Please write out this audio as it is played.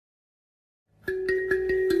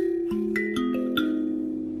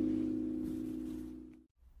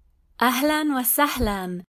Ahlan wa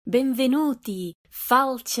sahlan, benvenuti,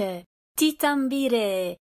 falce,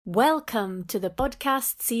 titambire. Welcome to the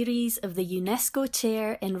podcast series of the UNESCO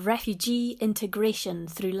Chair in Refugee Integration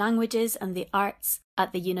through Languages and the Arts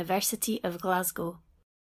at the University of Glasgow.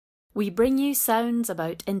 We bring you sounds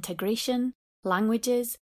about integration,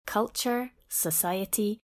 languages, culture,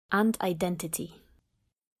 society, and identity.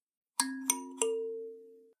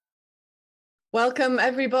 Welcome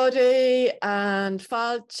everybody, and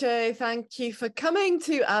Falce, thank you for coming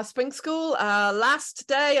to our Spring School, our last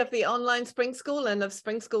day of the online Spring School and of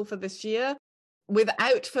Spring School for this year.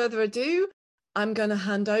 Without further ado, I'm going to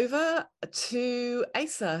hand over to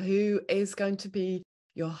Asa, who is going to be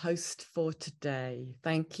your host for today.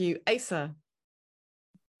 Thank you, Asa.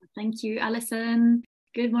 Thank you, Alison.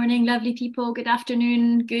 Good morning, lovely people. Good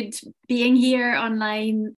afternoon. Good being here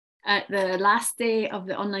online at the last day of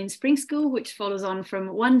the online Spring School, which follows on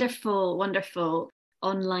from wonderful, wonderful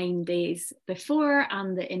online days before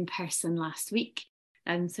and the in-person last week.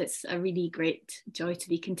 So it's a really great joy to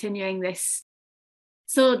be continuing this.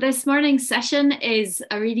 So this morning's session is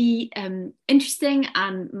a really interesting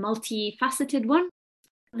and multifaceted one.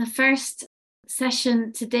 The first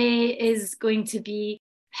session today is going to be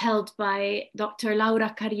held by Dr.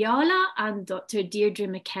 Laura Cariola and Dr. Deirdre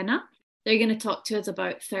McKenna. They're going to talk to us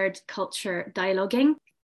about third culture dialoguing.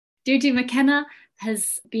 Deirdre McKenna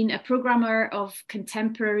has been a programmer of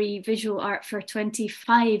contemporary visual art for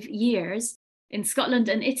 25 years in Scotland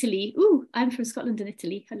and Italy. Ooh, I'm from Scotland and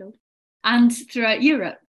Italy, hello. And throughout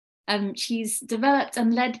Europe. She's developed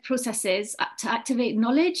and led processes to activate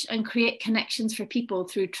knowledge and create connections for people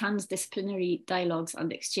through transdisciplinary dialogues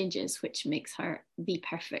and exchanges, which makes her the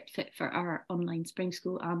perfect fit for our online Spring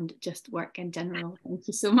School and just work in general. Thank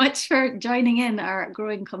you so much for joining in our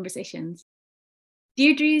growing conversations.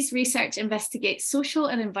 Deirdre's research investigates social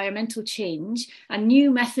and environmental change and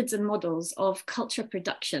new methods and models of culture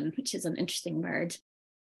production, which is an interesting word.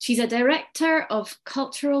 She's a director of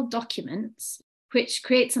cultural documents, which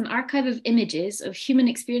creates an archive of images of human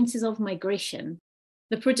experiences of migration.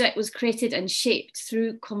 The project was created and shaped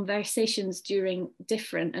through conversations during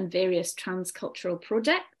different and various transcultural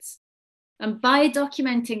projects. And by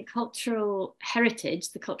documenting cultural heritage,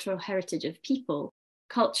 the cultural heritage of people,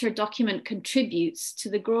 Culture Document contributes to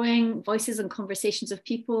the growing voices and conversations of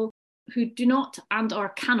people who do not and or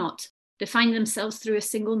cannot define themselves through a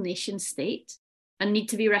single nation state and need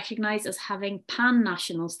to be recognised as having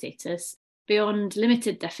pan-national status beyond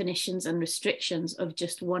limited definitions and restrictions of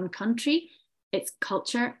just one country, its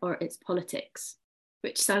culture or its politics,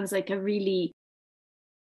 which sounds like a really,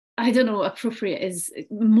 appropriate is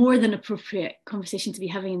more than appropriate conversation to be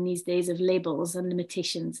having in these days of labels and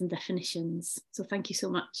limitations and definitions. So thank you so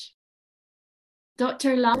much.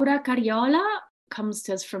 Dr. Laura Cariola comes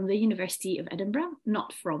to us from the University of Edinburgh,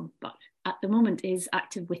 not from, but at the moment is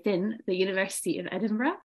active within the University of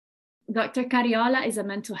Edinburgh. Dr. Cariola is a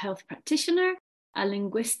mental health practitioner, a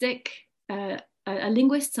linguist, and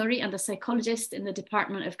a psychologist in the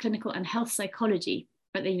Department of Clinical and Health Psychology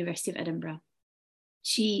at the University of Edinburgh.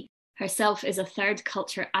 She herself is a third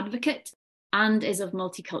culture advocate and is of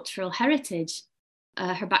multicultural heritage.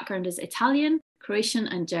 Her background is Italian, Croatian,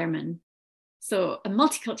 and German. So a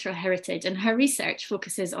multicultural heritage, and her research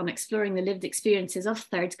focuses on exploring the lived experiences of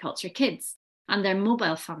third culture kids and their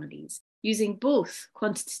mobile families, using both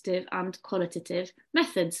quantitative and qualitative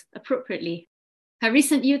methods appropriately. Her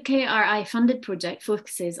recent UKRI funded project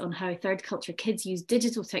focuses on how third culture kids use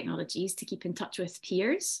digital technologies to keep in touch with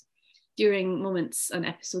peers during moments and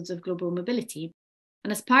episodes of global mobility.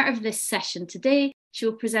 And as part of this session today, she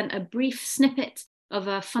will present a brief snippet of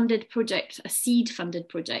a funded project, a seed-funded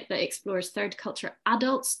project that explores third culture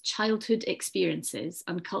adults' childhood experiences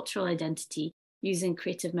and cultural identity using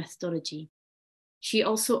creative methodology. She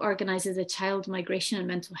also organises a child migration and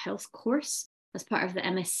mental health course as part of the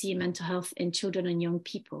MSc in Mental Health in Children and Young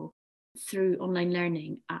People through online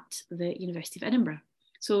learning at the University of Edinburgh.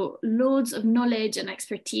 So loads of knowledge and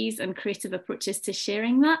expertise and creative approaches to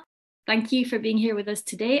sharing that. Thank you for being here with us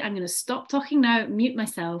today. I'm going to stop talking now, mute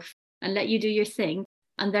myself and let you do your thing.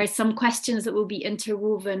 And there's some questions that will be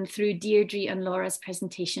interwoven through Deirdre and Laura's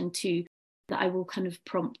presentation too, that I will kind of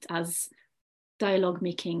prompt as dialogue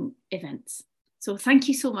making events. So thank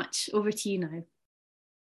you so much. Over to you now.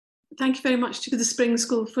 Thank you very much to the Spring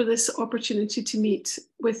School for this opportunity to meet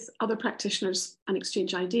with other practitioners and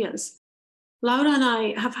exchange ideas. Laura and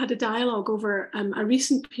I have had a dialogue over a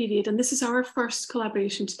recent period, and this is our first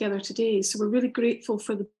collaboration together today. So we're really grateful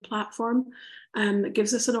for the platform. It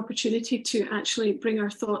gives us an opportunity to actually bring our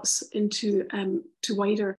thoughts into to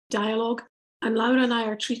wider dialogue. And Laura and I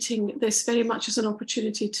are treating this very much as an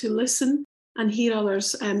opportunity to listen and hear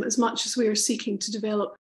others as much as we are seeking to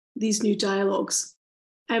develop these new dialogues.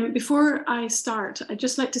 Before I start, I'd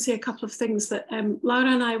just like to say a couple of things that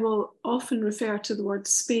Laura and I will often refer to the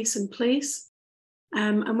words space and place.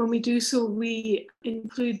 And when we do so, we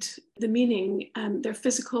include the meaning, their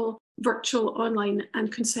physical, virtual, online,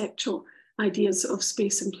 and conceptual ideas of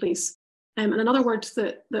space and place. And another word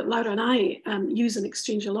that Laura and I use and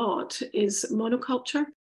exchange a lot is monoculture.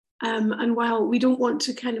 And while we don't want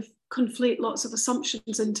to kind of conflate lots of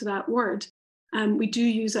assumptions into that word, we do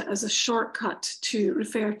use it as a shortcut to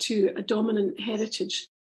refer to a dominant heritage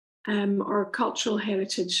or cultural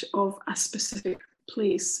heritage of a specific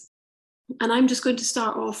place. And I'm just going to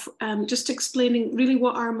start off just explaining really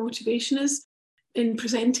what our motivation is in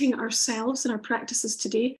presenting ourselves and our practices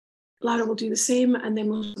today. Laura will do the same, and then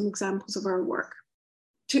we'll have some examples of our work.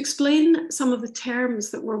 To explain some of the terms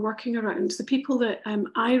that we're working around, the people that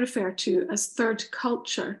I refer to as third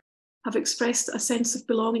culture have expressed a sense of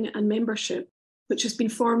belonging and membership, which has been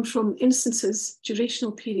formed from instances,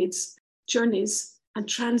 durational periods, journeys, and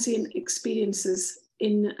transient experiences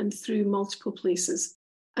in and through multiple places,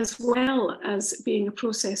 as well as being a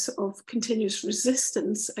process of continuous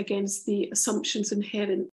resistance against the assumptions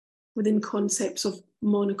inherent within concepts of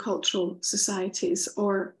monocultural societies,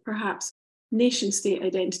 or perhaps nation-state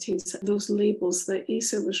identities, those labels that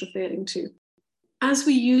Asa was referring to. As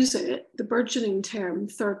we use it, the burgeoning term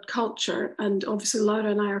third culture, and obviously Laura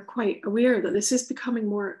and I are quite aware that this is becoming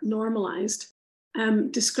more normalised,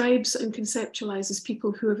 describes and conceptualises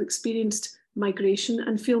people who have experienced migration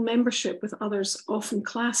and feel membership with others often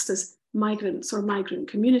classed as migrants or migrant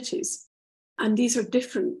communities. And these are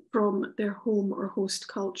different from their home or host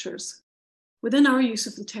cultures. Within our use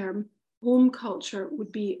of the term, home culture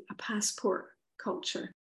would be a passport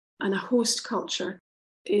culture, and a host culture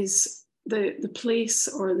is the place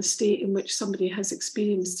or the state in which somebody has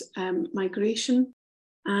experienced migration,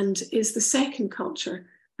 and is the second culture.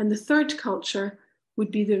 And the third culture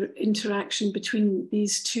would be the interaction between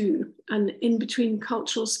these two, and in between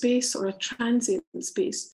cultural space or a transient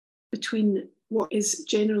space between what is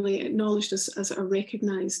generally acknowledged as a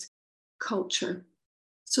recognised culture.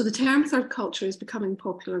 So the term third culture is becoming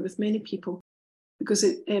popular with many people because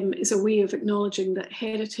it is a way of acknowledging that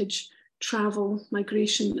heritage, travel,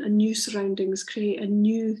 migration, and new surroundings create a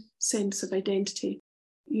new sense of identity,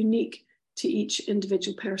 unique to each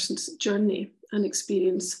individual person's journey and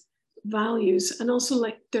experience, values, and also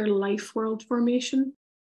like their life world formation.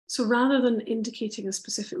 So rather than indicating a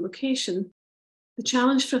specific location, the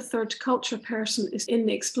challenge for a third culture person is in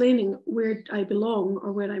explaining where I belong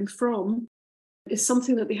or where I'm from is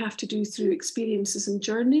something that they have to do through experiences and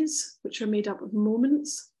journeys, which are made up of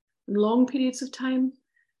moments and long periods of time,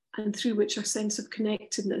 and through which a sense of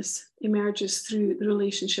connectedness emerges through the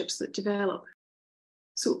relationships that develop.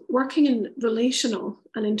 So working in relational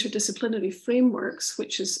and interdisciplinary frameworks,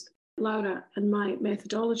 which is Laura and my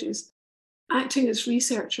methodologies, acting as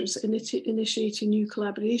researchers initiating new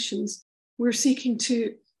collaborations, we're seeking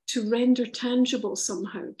to render tangible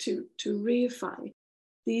somehow, to reify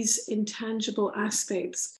these intangible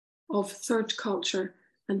aspects of third culture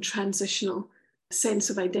and transitional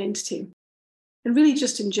sense of identity. And really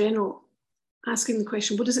just in general, asking the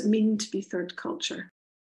question, what does it mean to be third culture?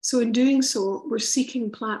 So in doing so, we're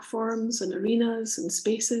seeking platforms and arenas and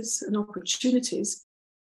spaces and opportunities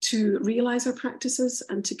to realise our practices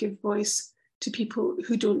and to give voice to people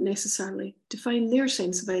who don't necessarily define their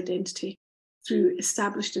sense of identity through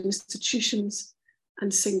established institutions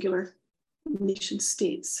and singular nation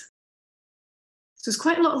states. So there's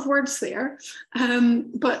quite a lot of words there,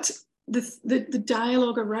 but the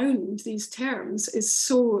dialogue around these terms is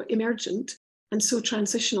so emergent and so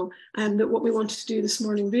transitional, and that what we wanted to do this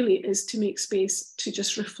morning really is to make space to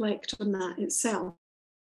just reflect on that itself.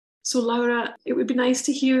 So Laura, it would be nice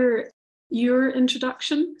to hear your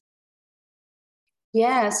introduction.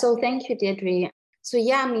 Yeah, so thank you, Deirdre. So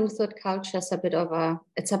yeah, I mean, third culture is a bit of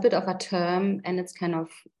a term, and it's kind of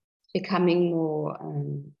becoming more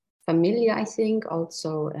familiar, I think.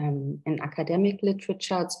 Also in academic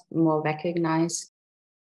literature, it's more recognized.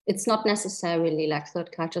 It's not necessarily like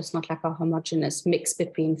third culture is not like a homogeneous mix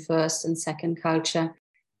between first and second culture.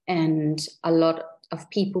 And a lot of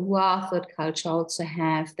people who are third culture also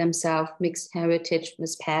have themselves mixed heritage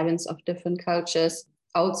with parents of different cultures.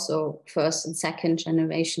 Also, first and second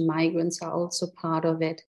generation migrants are also part of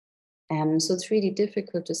it. So it's really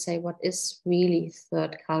difficult to say what is really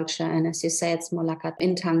third culture. And as you say, it's more like an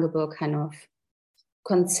intangible kind of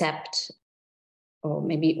concept or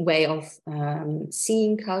maybe way of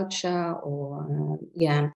seeing culture or,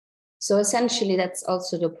 So essentially, that's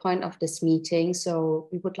also the point of this meeting. So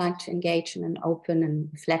we would like to engage in an open and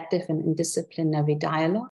reflective and interdisciplinary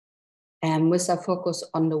dialogue, with a focus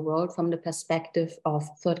on the world from the perspective of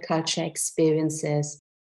third culture experiences,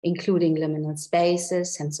 including liminal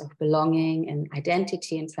spaces, sense of belonging and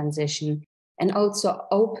identity in transition, and also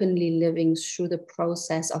openly living through the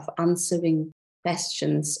process of answering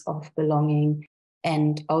questions of belonging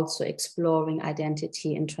and also exploring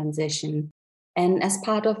identity in transition. And as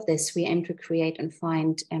part of this, we aim to create and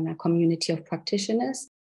find a community of practitioners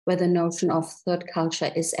where the notion of third culture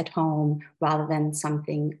is at home rather than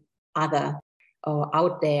something other or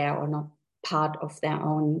out there or not part of their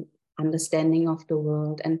own understanding of the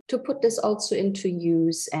world. And to put this also into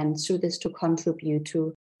use and through this to contribute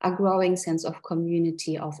to a growing sense of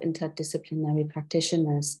community of interdisciplinary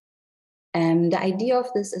practitioners. And the idea of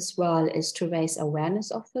this as well is to raise awareness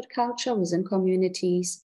of third culture within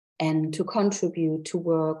communities and to contribute to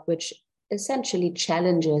work which essentially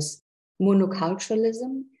challenges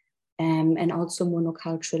monoculturalism and also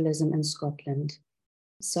monoculturalism in Scotland.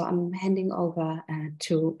 So I'm handing over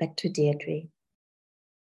back to Deirdre.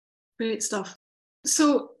 Great stuff.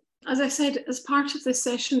 So as I said, as part of this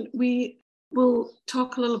session, we will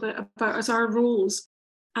talk a little bit about as our roles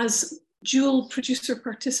as dual producer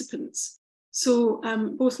participants. So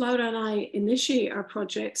both Laura and I initiate our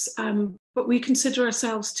projects, but we consider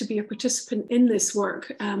ourselves to be a participant in this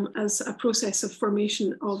work as a process of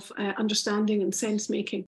formation of understanding and sense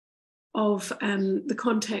making of the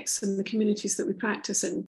contexts and the communities that we practice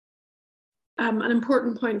in. An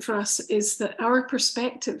important point for us is that our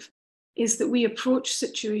perspective is that we approach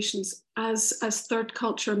situations as third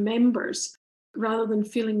culture members rather than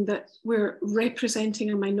feeling that we're representing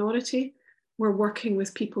a minority. We're working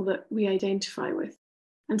with people that we identify with.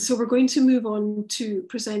 And so we're going to move on to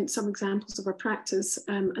present some examples of our practice.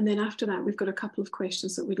 And then after that, we've got a couple of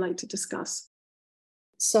questions that we'd like to discuss.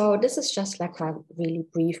 So this is just like a really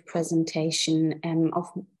brief presentation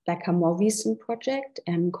of like a more recent project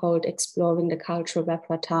called Exploring the Cultural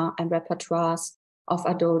Repertoire and Repertoires of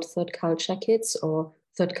Adult Third Culture Kids or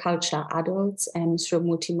Third Culture Adults through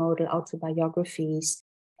multimodal autobiographies.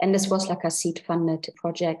 And this was like a seed-funded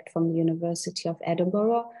project from the University of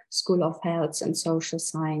Edinburgh, School of Health and Social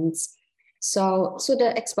Science. So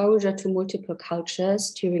the exposure to multiple cultures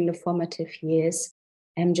during the formative years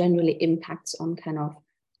generally impacts on kind of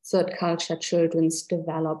third culture children's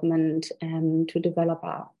development to develop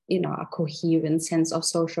a coherent sense of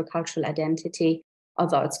social cultural identity,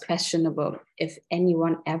 although it's questionable if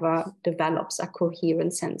anyone ever develops a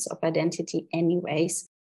coherent sense of identity anyways.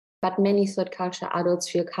 But many third culture adults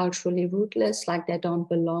feel culturally rootless, like they don't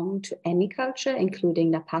belong to any culture,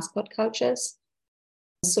 including their passport cultures.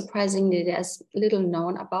 Surprisingly, there's little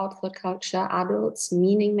known about third culture adults'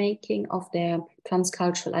 meaning making of their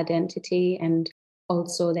transcultural identity and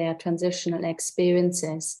also their transitional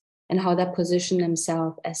experiences and how they position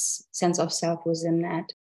themselves as sense of self within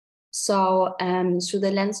that. So through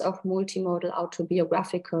the lens of multimodal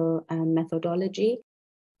autobiographical methodology,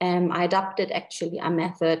 I adapted actually a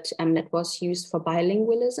method that was used for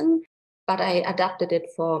bilingualism, but I adapted it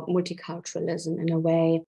for multiculturalism in a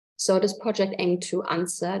way. So this project aimed to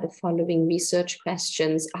answer the following research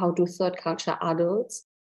questions. How do third culture adults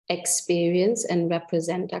experience and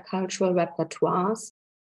represent their cultural repertoires?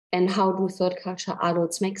 And how do third culture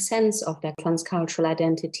adults make sense of their transcultural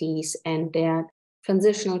identities and their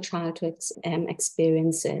transitional childhood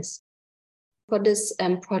experiences? For this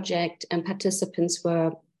project, participants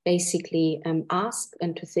were basically asked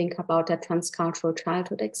and to think about their transcultural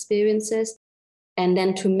childhood experiences and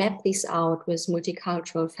then to map these out with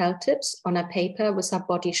multicultural felt tips on a paper with a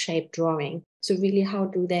body-shaped drawing. So really, how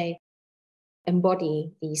do they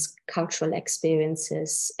embody these cultural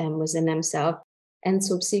experiences within themselves? And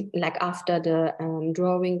so like after the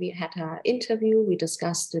drawing, we had an interview, we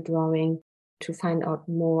discussed the drawing to find out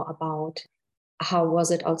more about how was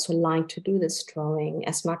it also like to do this drawing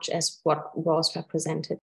as much as what was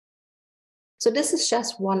represented. So this is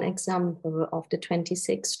just one example of the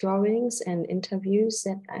 26 drawings and interviews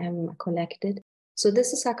that I collected. So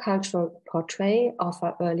this is a cultural portrait of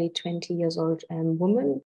an early 20 years old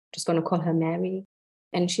woman, just going to call her Mary.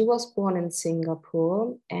 And she was born in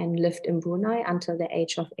Singapore and lived in Brunei until the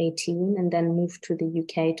age of 18 and then moved to the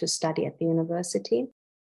UK to study at the university.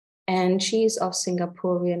 And she is of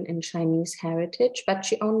Singaporean and Chinese heritage, but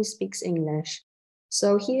she only speaks English.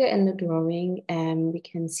 So here in the drawing, we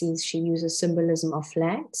can see she uses symbolism of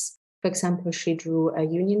flags. For example, she drew a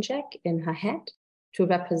Union Jack in her head to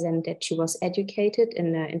represent that she was educated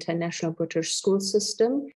in the international British school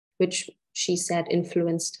system, which she said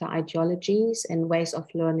influenced her ideologies and ways of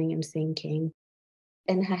learning and thinking.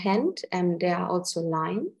 In her hand, there are also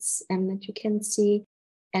lines that you can see.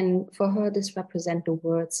 And for her, this represent the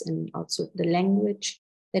words and also the language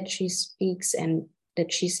that she speaks and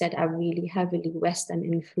that she said are really heavily Western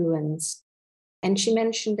influenced. And she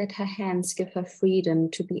mentioned that her hands give her freedom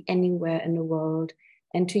to be anywhere in the world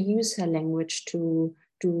and to use her language to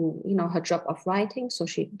do, her job of writing. So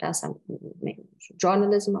she does some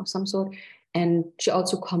journalism of some sort, and she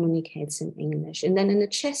also communicates in English. And then in the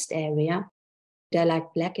chest area, they're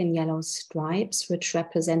like black and yellow stripes, which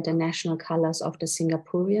represent the national colors of the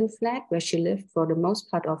Singaporean flag, where she lived for the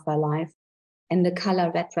most part of her life. And the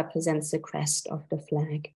color red represents the crest of the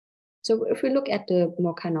flag. So if we look at the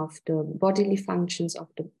more kind of the bodily functions of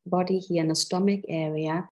the body here in the stomach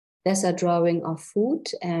area, there's a drawing of food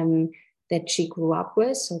that she grew up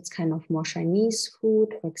with. So it's kind of more Chinese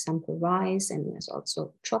food, for example, rice, and there's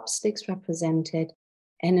also chopsticks represented.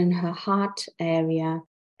 And in her heart area,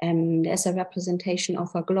 there's a representation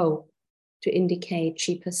of a globe to indicate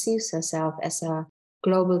she perceives herself as a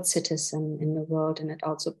global citizen in the world. And it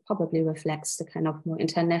also probably reflects the kind of more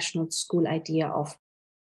international school idea of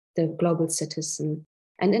the global citizen.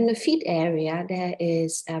 And in the feet area, there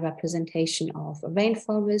is a representation of a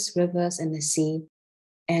rainforest, rivers, and the sea.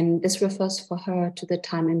 And this refers for her to the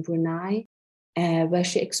time in Brunei, where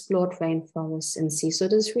she explored rainforests and sea. So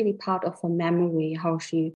this is really part of her memory, how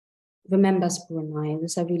she remembers Brunei.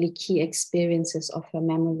 These are really key experiences of her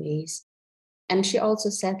memories. And she also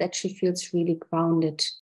said that she feels really grounded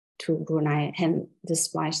to Brunei, and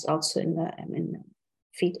this was also in the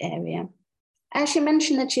feet area. She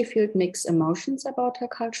mentioned that she felt mixed emotions about her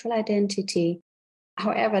cultural identity.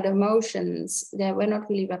 However, the emotions, they were not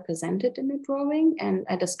really represented in the drawing, and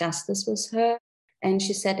I discussed this with her, and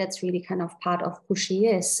she said that's really kind of part of who she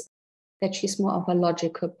is, that she's more of a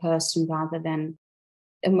logical person rather than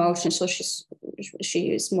emotion. So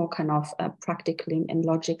she is more kind of practically and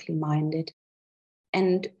logically minded.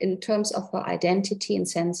 And in terms of her identity and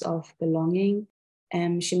sense of belonging,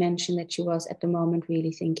 she mentioned that she was at the moment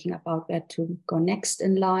really thinking about where to go next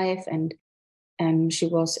in life, and she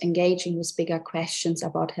was engaging with bigger questions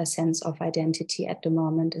about her sense of identity at the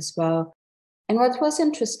moment as well. And what was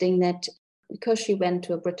interesting that because she went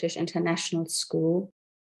to a British international school,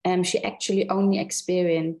 she actually only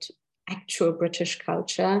experienced actual British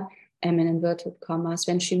culture, in inverted commas,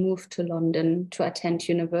 when she moved to London to attend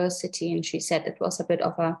university. And she said it was a bit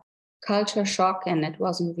of a culture shock, and it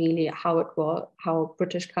wasn't really how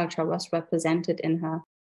British culture was represented in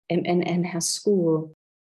her school.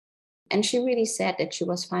 And she really said that she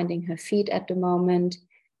was finding her feet at the moment,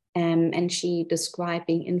 and she described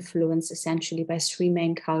being influenced essentially by three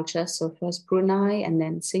main cultures. So first Brunei and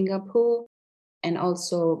then Singapore. And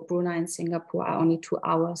also Brunei and Singapore are only 2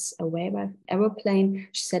 hours away by aeroplane.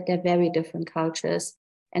 She said they're very different cultures.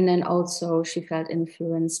 And then also she felt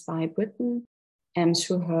influenced by Britain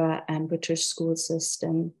through her British school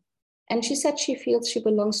system. And she said she feels she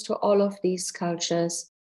belongs to all of these cultures,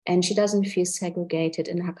 and she doesn't feel segregated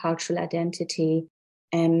in her cultural identity.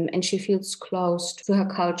 And she feels close to her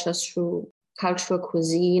culture through cultural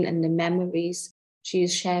cuisine and the memories she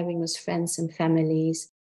is sharing with friends and families,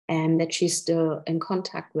 and that she's still in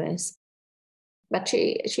contact with. But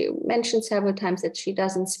she mentioned several times that she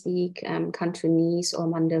doesn't speak Cantonese or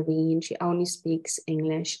Mandarin. She only speaks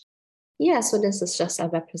English. Yeah, so this is just a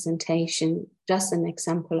representation, just an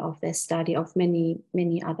example of their study of many,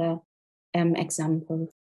 many other examples.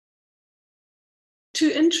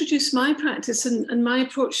 To introduce my practice and my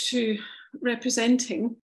approach to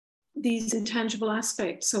representing these intangible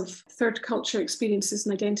aspects of third culture experiences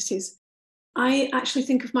and identities, I actually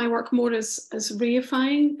think of my work more as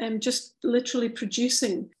reifying and just literally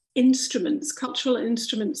producing instruments, cultural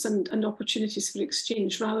instruments and opportunities for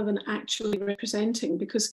exchange rather than actually representing,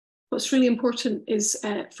 because what's really important is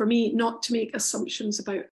for me not to make assumptions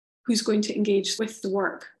about who's going to engage with the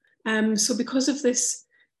work. So because of this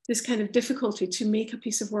kind of difficulty to make a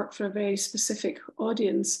piece of work for a very specific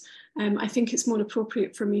audience, I think it's more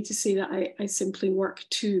appropriate for me to say that I simply work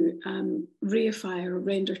to reify or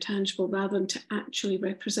render tangible rather than to actually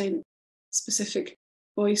represent specific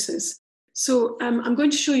voices. So I'm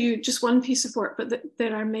going to show you just one piece of work, but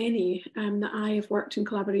there are many that I have worked in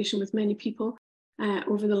collaboration with many people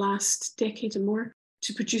over the last decade and more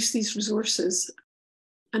to produce these resources.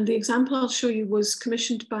 And the example I'll show you was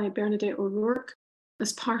commissioned by Bernadette O'Rourke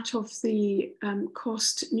as part of the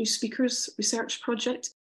COST New Speakers Research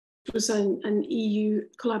Project. It was an EU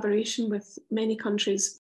collaboration with many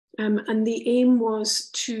countries. And the aim was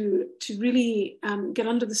to really get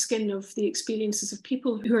under the skin of the experiences of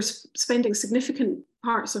people who are spending significant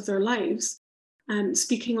parts of their lives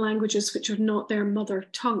speaking languages which are not their mother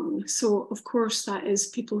tongue. So, of course, that is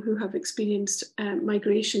people who have experienced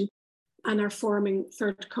migration and are forming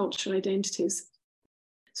third culture identities.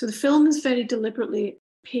 So the film is very deliberately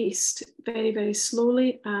paced, very, very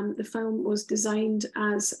slowly. The film was designed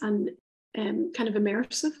as an kind of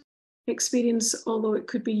immersive experience, although it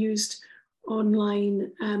could be used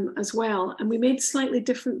online as well. And we made slightly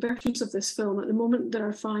different versions of this film. At the moment, there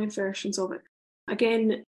are 5 versions of it.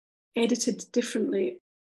 Again, edited differently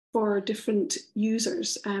for different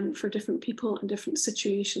users, for different people and different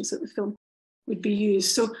situations that the film would be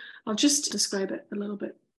used. So I'll just describe it a little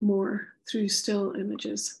bit more through still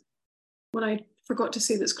images. What I forgot to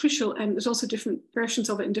say that's crucial, there's also different versions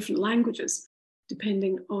of it in different languages,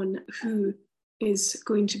 depending on who is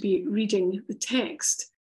going to be reading the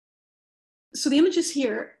text. So the images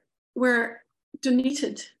here were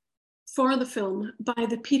donated for the film by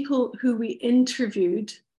the people who we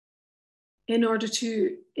interviewed in order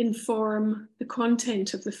to inform the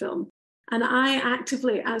content of the film. And I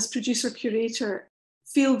actively, as producer-curator,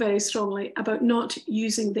 feel very strongly about not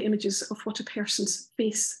using the images of what a person's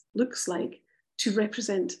face looks like to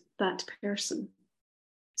represent that person.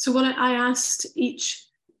 So what I asked each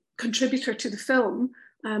contributor to the film,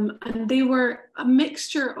 and they were a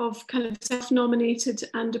mixture of kind of self-nominated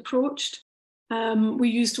and approached. We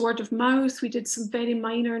used word of mouth, we did some very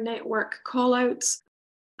minor network call-outs,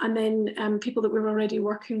 and then people that we were already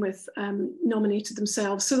working with nominated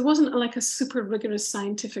themselves. So there wasn't like a super rigorous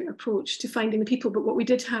scientific approach to finding the people, but what we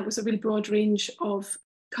did have was a really broad range of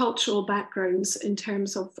cultural backgrounds in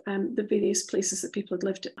terms of the various places that people had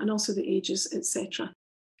lived and also the ages, etc.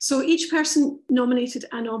 So each person nominated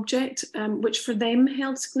an object which for them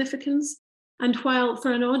held significance. And while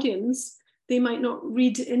for an audience, they might not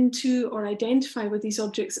read into or identify with these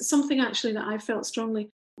objects, it's something actually that I felt strongly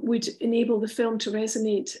would enable the film to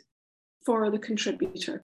resonate for the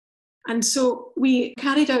contributor. And so we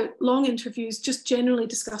carried out long interviews, just generally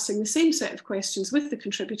discussing the same set of questions with the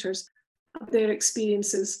contributors, their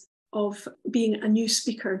experiences of being a new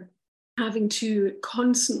speaker, having to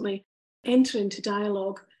constantly enter into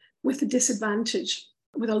dialogue with the disadvantage,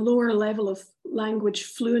 with a lower level of language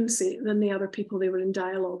fluency than the other people they were in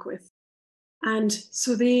dialogue with. And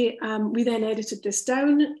so we then edited this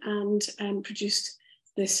down and produced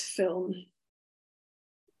this film.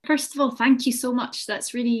 First of all, thank you so much.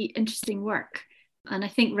 That's really interesting work. And I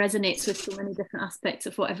think resonates with so many different aspects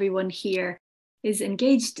of what everyone here is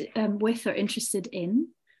engaged with or interested in.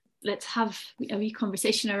 Let's have a wee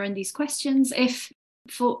conversation around these questions. If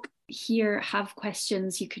folk here have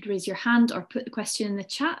questions, you could raise your hand or put the question in the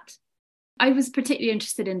chat. I was particularly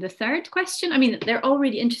interested in the third question. I mean, they're all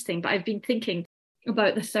really interesting, but I've been thinking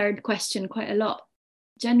about the third question quite a lot.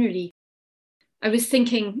 Generally, I was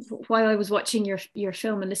thinking while I was watching your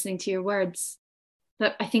film and listening to your words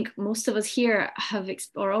that I think most of us here have,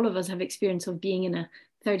 or all of us have experience of being in a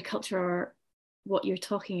third culture or what you're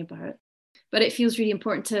talking about. But it feels really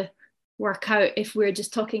important to work out if we're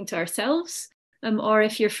just talking to ourselves or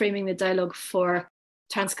if you're framing the dialogue for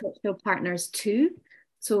transcultural partners too.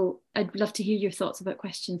 So I'd love to hear your thoughts about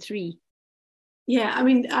question 3. Yeah, I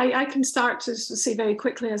mean, I can start to say very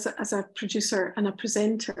quickly as a producer and a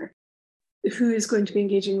presenter, who is going to be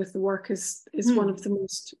engaging with the work is one of the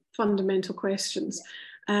most fundamental questions.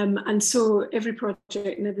 And so every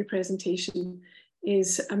project and every presentation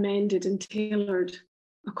is amended and tailored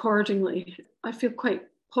accordingly. I feel quite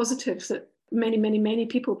positive that many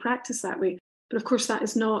people practice that way. But of course, that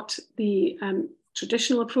is not the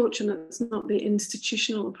traditional approach, and that's not the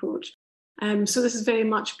institutional approach. So this is very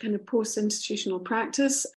much kind of post-institutional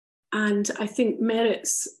practice, and I think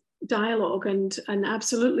merits dialogue and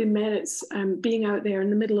absolutely merits being out there in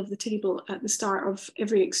the middle of the table at the start of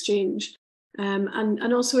every exchange,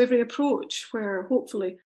 and also every approach where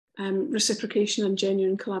hopefully reciprocation and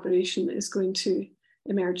genuine collaboration is going to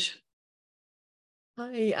emerge.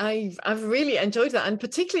 I've really enjoyed that, and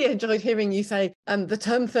particularly enjoyed hearing you say the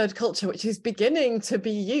term third culture, which is beginning to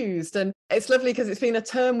be used. And it's lovely because it's been a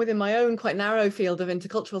term within my own quite narrow field of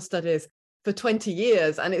intercultural studies for 20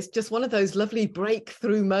 years. And it's just one of those lovely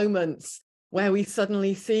breakthrough moments where we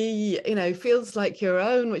suddenly see, feels like your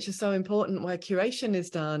own, which is so important, where curation is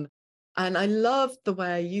done. And I love the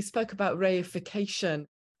way you spoke about reification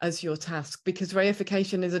as your task, because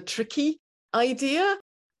reification is a tricky idea.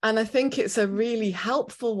 And I think it's a really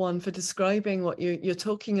helpful one for describing what you're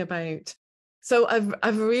talking about. So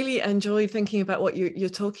I've really enjoyed thinking about what you're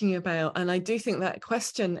talking about. And I do think that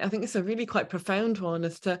question, I think it's a really quite profound one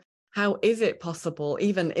as to how is it possible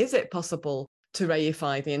to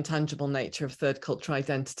reify the intangible nature of third culture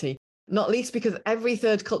identity, not least because every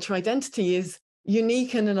third culture identity is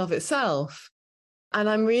unique in and of itself. And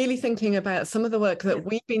I'm really thinking about some of the work that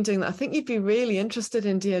we've been doing that I think you'd be really interested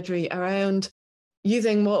in, Deirdre, around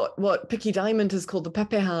using what Picky Diamond has called the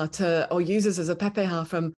pepeha or uses as a pepeha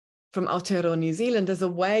from Aotearoa, New Zealand, as a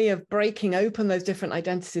way of breaking open those different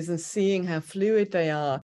identities and seeing how fluid they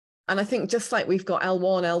are. And I think just like we've got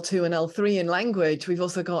L1, L2, and L3 in language, we've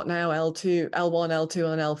also got now L1,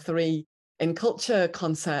 L2, and L3 in culture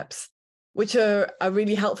concepts, which are a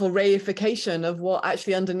really helpful reification of what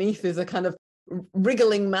actually underneath is a kind of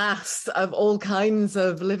wriggling mass of all kinds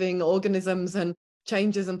of living organisms and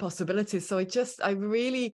changes and possibilities. So I'm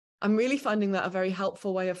really finding that a very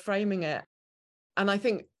helpful way of framing it. And I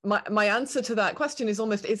think my answer to that question is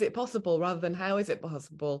almost, is it possible, rather than how is it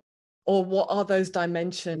possible? Or what are those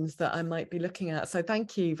dimensions that I might be looking at? So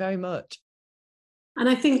thank you very much. And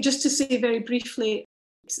I think, just to say very briefly,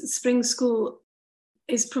 Spring School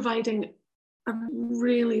is providing a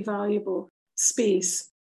really valuable space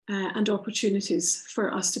and opportunities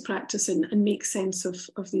for us to practice in and make sense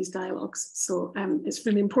of these dialogues. So it's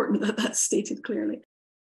really important that that's stated clearly.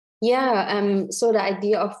 Yeah, so the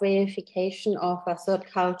idea of reification of a third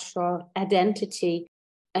cultural identity,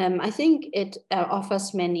 I think it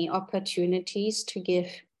offers many opportunities to give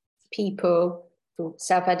people to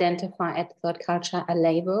self-identify as third culture a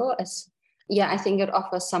label. I think it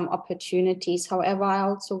offers some opportunities. However, I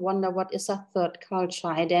also wonder, what is a third culture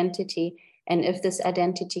identity? And if this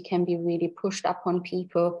identity can be really pushed upon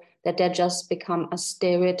people, that they just become a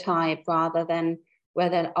stereotype rather than where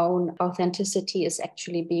their own authenticity is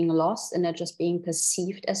actually being lost and they're just being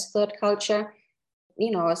perceived as third culture.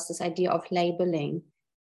 It's this idea of labeling.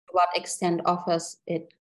 To what extent offers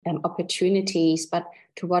it opportunities, but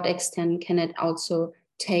to what extent can it also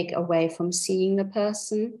take away from seeing the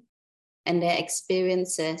person and their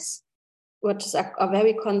experiences? What is a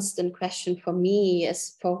very constant question for me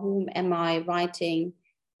is, for whom am I writing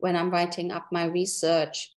when I'm writing up my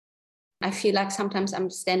research? I feel like sometimes I'm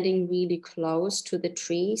standing really close to the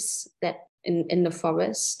trees that in the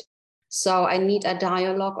forest. So I need a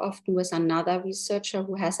dialogue often with another researcher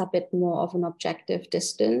who has a bit more of an objective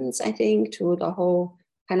distance, I think, to the whole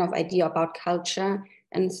kind of idea about culture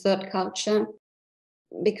and third culture.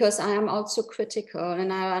 Because I am also critical,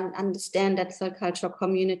 and I understand that third cultural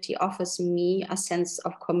community offers me a sense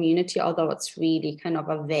of community, although it's really kind of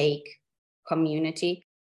a vague community.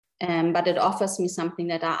 But it offers me something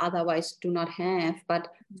that I otherwise do not have. But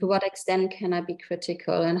to what extent can I be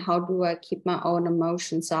critical, and how do I keep my own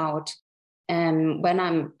emotions out when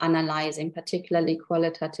I'm analyzing particularly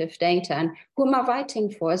qualitative data? And who am I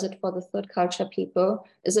writing for? Is it for the third culture people?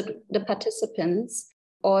 Is it the participants?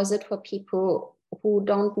 Or is it for people who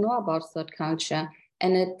don't know about third culture?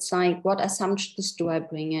 And it's like, what assumptions do I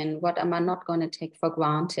bring in? What am I not going to take for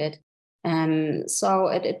granted? So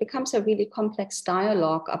it becomes a really complex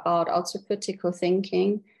dialogue about also critical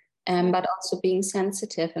thinking, but also being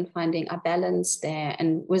sensitive and finding a balance there,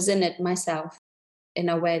 and within it myself, in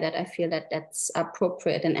a way that I feel that that's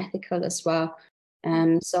appropriate and ethical as well.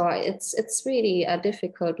 So it's really a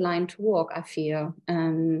difficult line to walk, I feel.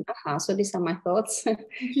 So these are my thoughts. Thank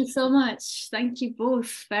you so much. Thank you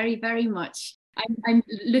both very, very much. I'm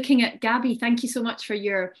looking at Gabby. Thank you so much for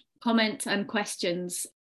your comment and questions.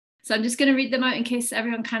 So I'm just going to read them out in case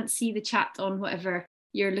everyone can't see the chat on whatever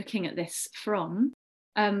you're looking at this from.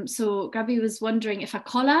 So Gabby was wondering if a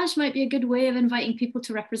collage might be a good way of inviting people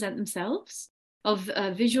to represent themselves, of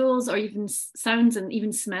visuals or even sounds and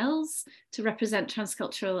even smells to represent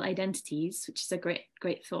transcultural identities, which is a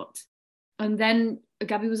great thought. And then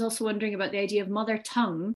Gabby was also wondering about the idea of mother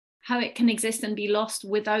tongue, how it can exist and be lost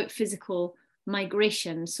without physical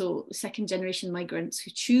migration. So second generation migrants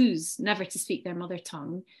who choose never to speak their mother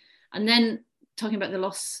tongue. And then talking about the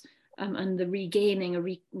loss and the regaining, a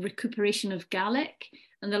recuperation of Gaelic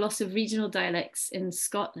and the loss of regional dialects in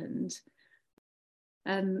Scotland.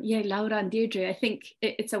 Laura and Deirdre, I think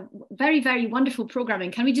it's a very, very wonderful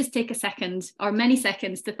programming. Can we just take a second or many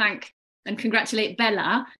seconds to thank and congratulate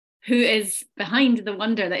Bella, who is behind the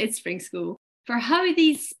wonder that is Spring School, for how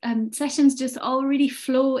these sessions just all really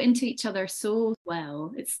flow into each other so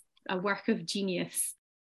well. It's a work of genius.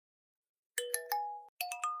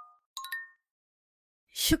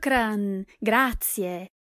 Shukran, grazie,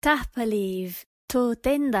 tapaliv,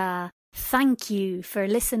 totenda. Thank you for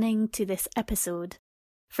listening to this episode.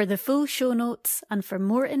 For the full show notes and for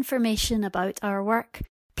more information about our work,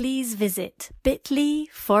 please visit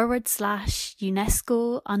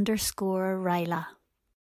bit.ly/UNESCO_Raila.